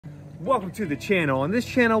Welcome to the channel. On this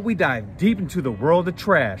channel, we dive deep into the world of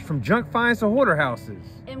trash, from junk finds to hoarder houses.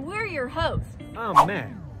 And we're your hosts. I'm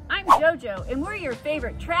Matt. I'm JoJo, and we're your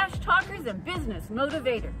favorite trash talkers and business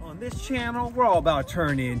motivators. On this channel, we're all about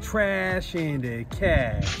turning trash into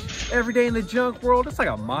cash. Every day in the junk world, it's like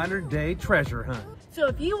a modern day treasure hunt. So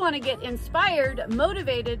if you want to get inspired,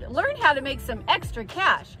 motivated, learn how to make some extra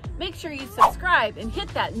cash, make sure you subscribe and hit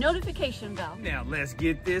that notification bell. Now let's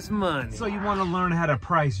get this money. So you want to learn how to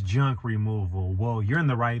price junk removal? Well, you're in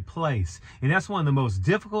the right place. And that's one of the most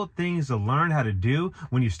difficult things to learn how to do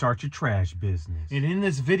when you start your trash business. And in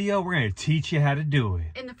this video, we're going to teach you how to do it.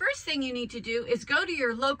 And the first thing you need to do is go to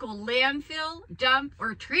your local landfill, dump,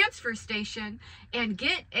 or transfer station and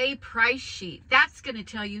get a price sheet. That's going to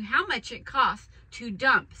tell you how much it costs to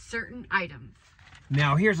dump certain items.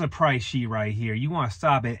 Now here's a price sheet right here. You want to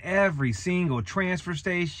stop at every single transfer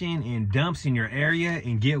station and dumps in your area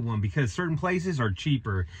and get one, because certain places are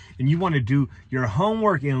cheaper. And you want to do your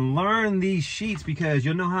homework and learn these sheets, because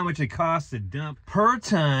you'll know how much it costs to dump per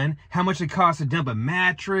ton, how much it costs to dump a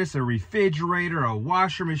mattress, a refrigerator, a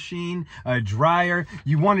washer machine, a dryer.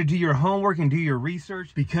 You want to do your homework and do your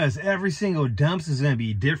research, because every single dumps is going to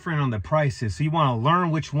be different on the prices. So you want to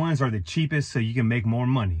learn which ones are the cheapest so you can make more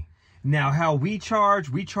money. Now, how we charge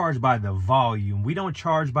by the volume. We don't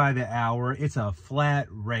charge by the hour. It's a flat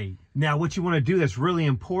rate. Now, what you want to do that's really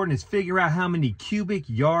important is figure out how many cubic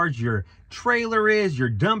yards your trailer is, your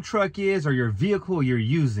dump truck is, or your vehicle you're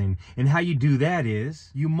using. And how you do that is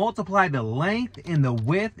you multiply the length and the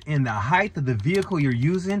width and the height of the vehicle you're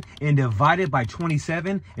using and divide it by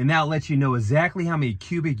 27, and that'll let you know exactly how many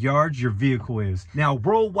cubic yards your vehicle is. Now,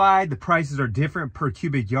 worldwide, the prices are different per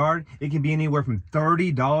cubic yard. It can be anywhere from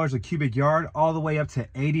 $30 a cubic yard all the way up to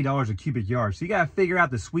 $80 a cubic yard. So you got to figure out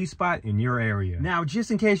the sweet spot in your area. Now,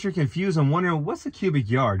 just in case you're confused and wondering, what's a cubic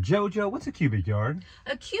yard? JoJo, what's a cubic yard?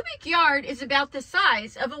 A cubic yard is about the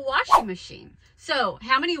size of a washing machine. So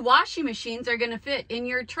how many washing machines are going to fit in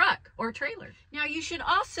your truck or trailer? Now, you should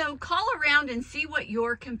also call around and see what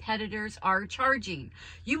your competitors are charging.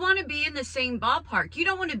 You want to be in the same ballpark. You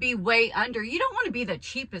don't want to be way under. You don't want to be the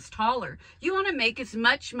cheapest hauler. You want to make as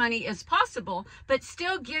much money as possible, but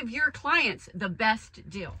still give your clients the best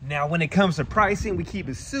deal. Now, when it comes to pricing, we keep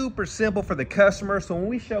it super simple for the customer. So when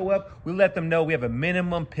we show up, we let them know we have a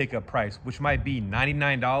minimum pickup price, which might be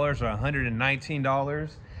 $99 or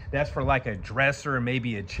 $119. That's for like a dresser or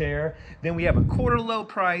maybe a chair. Then we have a quarter low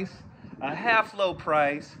price, a half low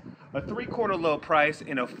price, a 3/4 low price,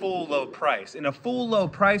 and a full low price. And a full low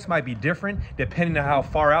price might be different depending on how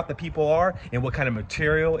far out the people are and what kind of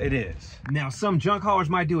material it is. Now, some junk haulers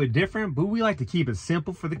might do it different, but we like to keep it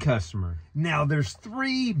simple for the customer. Now, there's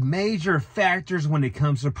 3 major factors when it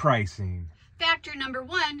comes to pricing. Factor number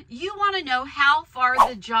 1, you want to know how far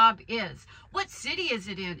the job is. What city is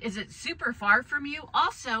it in? Is it super far from you?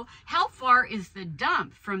 Also, how far is the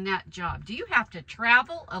dump from that job? Do you have to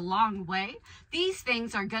travel a long way? These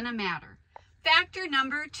things are going to matter. Factor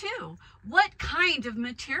number 2, what kind of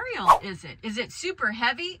material is it? Is it super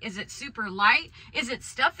heavy? Is it super light? Is it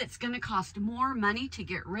stuff that's going to cost more money to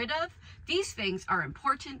get rid of? These things are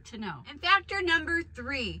important to know. And factor number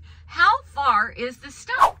 3, how far is the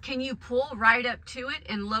stuff? Can you pull right up to it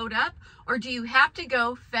and load up, or do you have to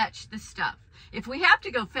go fetch the stuff? If we have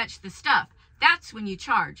to go fetch the stuff, that's when you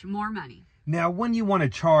charge more money. Now, when you want to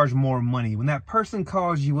charge more money, when that person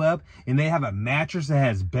calls you up and they have a mattress that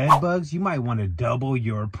has bed bugs, you might want to double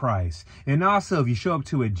your price. And also, if you show up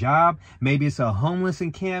to a job, maybe it's a homeless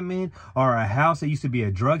encampment or a house that used to be a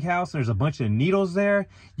drug house, and there's a bunch of needles there,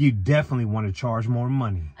 you definitely want to charge more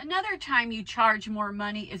money. Another time you charge more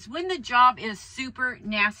money is when the job is super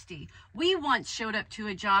nasty. We once showed up to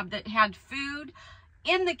a job that had food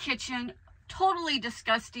in the kitchen, totally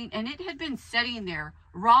disgusting, and it had been sitting there,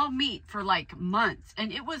 raw meat, for like months,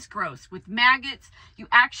 and it was gross with maggots. You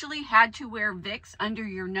actually had to wear Vicks under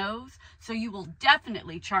your nose, so you will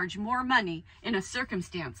definitely charge more money in a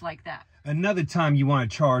circumstance like that. Another time you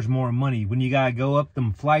want to charge more money when you got to go up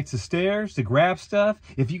them flights of stairs to grab stuff.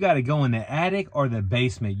 If you got to go in the attic or the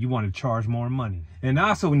basement, you want to charge more money. And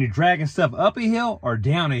also, when you're dragging stuff up a hill or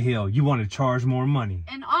down a hill, you want to charge more money.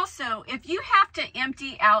 And also, if you have to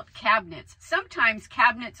empty out cabinets, sometimes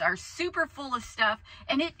cabinets are super full of stuff,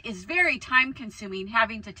 and it is very time consuming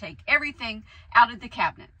having to take everything out of the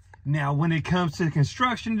cabinet. Now, when it comes to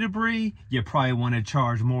construction debris, you probably want to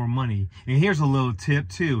charge more money. And here's a little tip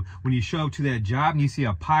too. When you show up to that job and you see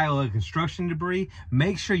a pile of construction debris,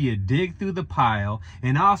 make sure you dig through the pile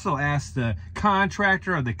and also ask the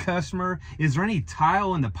contractor or the customer, is there any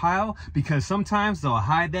tile in the pile? Because sometimes they'll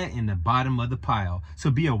hide that in the bottom of the pile.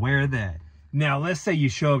 So be aware of that. Now, let's say you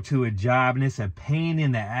show up to a job and it's a pain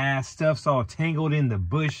in the ass. Stuff's all tangled in the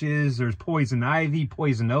bushes. There's poison ivy,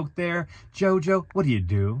 poison oak there. JoJo, what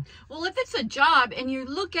do? Well, if it's a job and you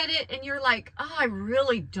look at it and you're like, oh, I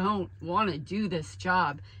really don't want to do this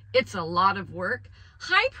job. It's a lot of work.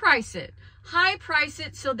 High price it. High price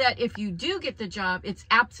it so that if you do get the job, it's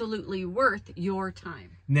absolutely worth your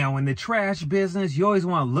time. Now, in the trash business, you always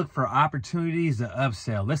want to look for opportunities to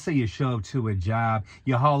upsell. Let's say you show up to a job,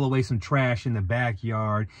 you haul away some trash in the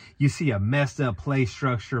backyard, you see a messed up play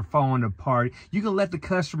structure falling apart. You can let the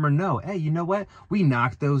customer know, hey, you know what? We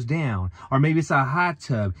knocked those down. Or maybe it's a hot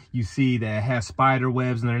tub you see that has spider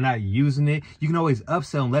webs and they're not using it. You can always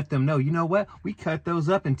upsell and let them know, you know what? We cut those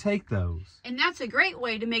up and take those. And that's a great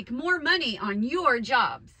way to make more money on your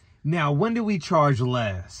jobs. Now, when do we charge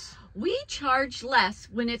less? We charge less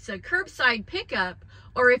when it's a curbside pickup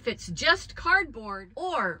or if it's just cardboard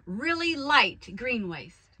or really light green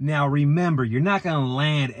waste. Now remember, you're not going to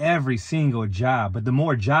land every single job, but the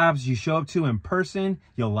more jobs you show up to in person,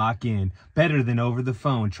 you'll lock in. Better than over the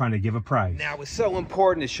phone trying to give a price. Now it's so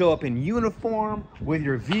important to show up in uniform with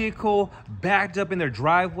your vehicle backed up in their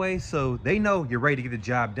driveway so they know you're ready to get the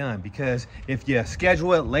job done. Because if you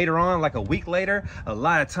schedule it later on, like a week later, a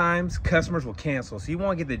lot of times customers will cancel. So you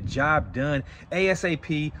want to get the job done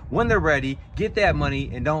ASAP when they're ready, get that money,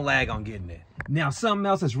 and don't lag on getting it. Now, something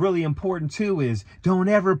else that's really important too is don't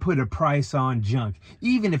ever put a price on junk,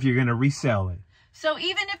 even if you're going to resell it. So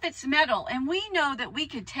even if it's metal and we know that we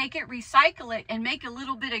could take it, recycle it, and make a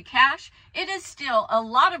little bit of cash, it is still a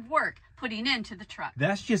lot of work putting into the truck.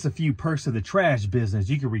 That's just a few perks of the trash business.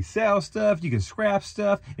 You can resell stuff, you can scrap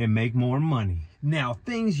stuff, and make more money. Now,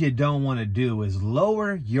 things you don't want to do is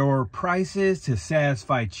lower your prices to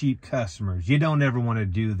satisfy cheap customers. You don't ever want to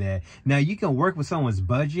do that. Now, you can work with someone's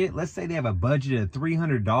budget. Let's say they have a budget of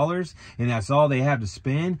 $300 and that's all they have to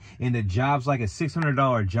spend, and the job's like a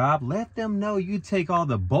 $600 job. Let them know you take all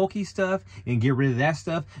the bulky stuff and get rid of that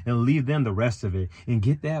stuff and leave them the rest of it and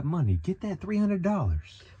get that money. Get that $300.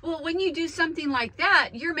 Well, when you do something like that,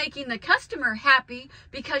 you're making the customer happy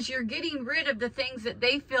because you're getting rid of the things that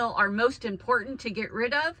they feel are most important to get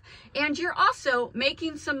rid of, and you're also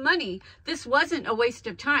making some money. This wasn't a waste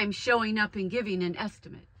of time showing up and giving an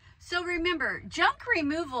estimate. So remember, junk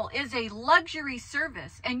removal is a luxury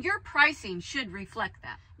service and your pricing should reflect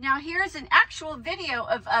that. Now here's an actual video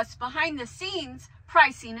of us behind the scenes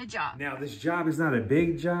pricing a job. Now this job is not a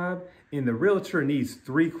big job and the realtor needs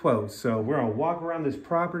 3 quotes. So we're gonna walk around this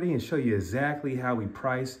property and show you exactly how we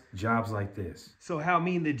price jobs like this. So how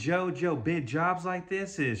me and the JoJo bid jobs like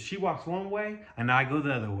this is she walks one way and I go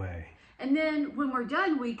the other way. And then when we're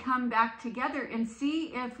done, we come back together and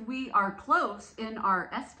see if we are close in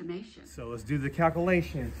our estimation. So let's do the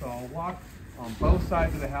calculation. So I'll walk on both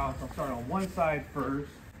sides of the house. I'll start on one side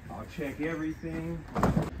first. I'll check everything.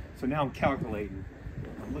 So now I'm calculating.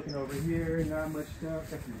 I'm looking over here, not much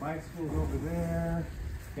stuff. Got some bicycles over there.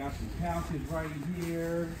 Got some couches right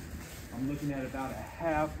here. I'm looking at about a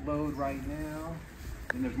half load right now.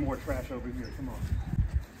 And there's more trash over here. Come on.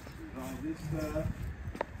 There's all this stuff.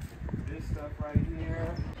 This stuff right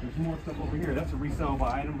here. There's more stuff over here. That's a resellable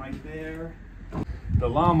item right there. The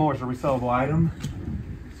lawnmower's a resellable item.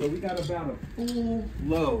 So we got about a full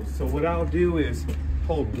load. So what I'll do is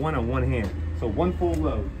hold one on one hand. So one full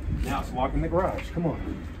load. Now let's walk in the garage. Come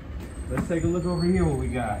on. Let's take a look over here what we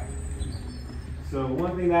got. So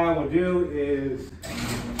one thing that I will do is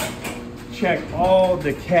check all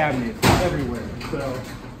the cabinets everywhere. So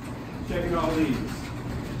checking all these.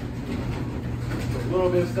 A little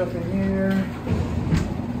bit of stuff in here,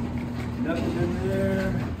 nothing in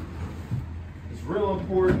there. It's real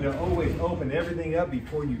important to always open everything up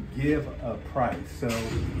before you give a price. So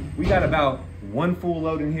we got about one full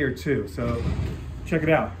load in here too. So check it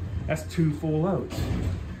out. That's 2 full loads.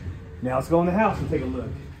 Now let's go in the house and take a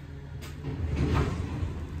look.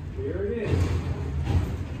 Here it is.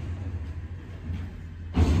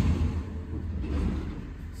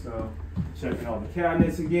 So checking all the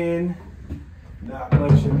cabinets again. Not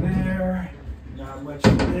much in there, not much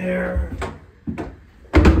in there.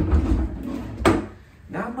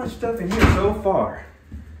 Not much stuff in here so far.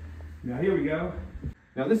 Now here we go.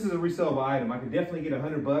 Now this is a resellable item. I can definitely get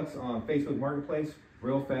 $100 on Facebook Marketplace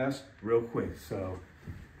real fast, real quick. So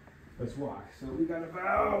let's walk. So we got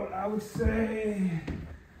about, I would say,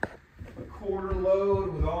 a quarter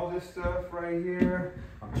load with all this stuff right here.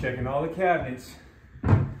 I'm checking all the cabinets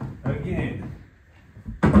again.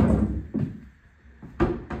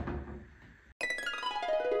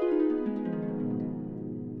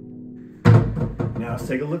 Now let's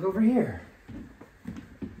take a look over here.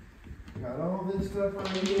 Got all this stuff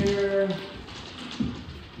right here.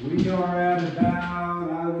 We are at about,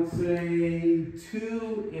 I would say,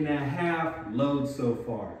 2.5 loads so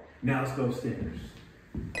far. Now let's go upstairs.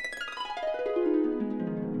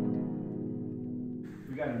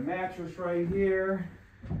 We got a mattress right here.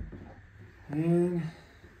 And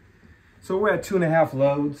so we're at 2.5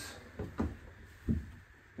 loads.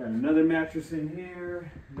 Got another mattress in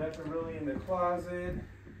here. Nothing really in the closet.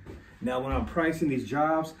 Now when I'm pricing these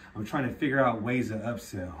jobs, I'm trying to figure out ways to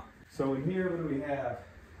upsell. So in here, what do we have?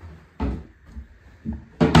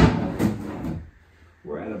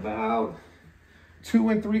 We're at about 2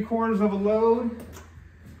 3/4 of a load.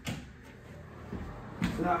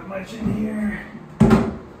 Not much in here.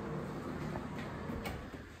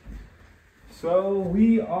 So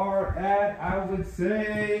we are at, I would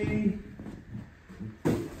say,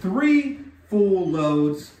 3 full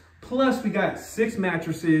loads. Plus we got 6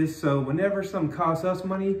 mattresses. So whenever something costs us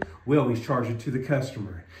money, we always charge it to the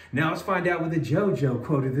customer. Now let's find out what the JoJo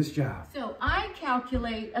quoted this job. So I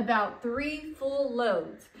calculate about 3 full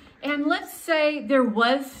loads. And let's say there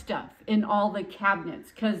was stuff in all the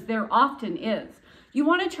cabinets, because there often is. You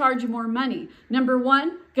want to charge more money. Number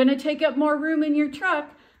 1, going to take up more room in your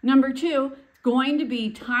truck. Number 2, going to be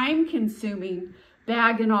time consuming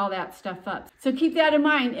bagging all that stuff up. So keep that in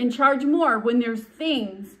mind and charge more when there's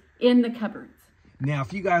things in the cupboards. Now,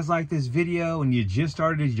 if you guys like this video and you just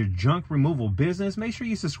started your junk removal business, make sure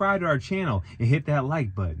you subscribe to our channel and hit that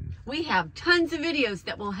like button. We have tons of videos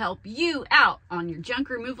that will help you out on your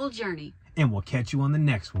junk removal journey. And we'll catch you on the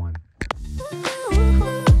next one.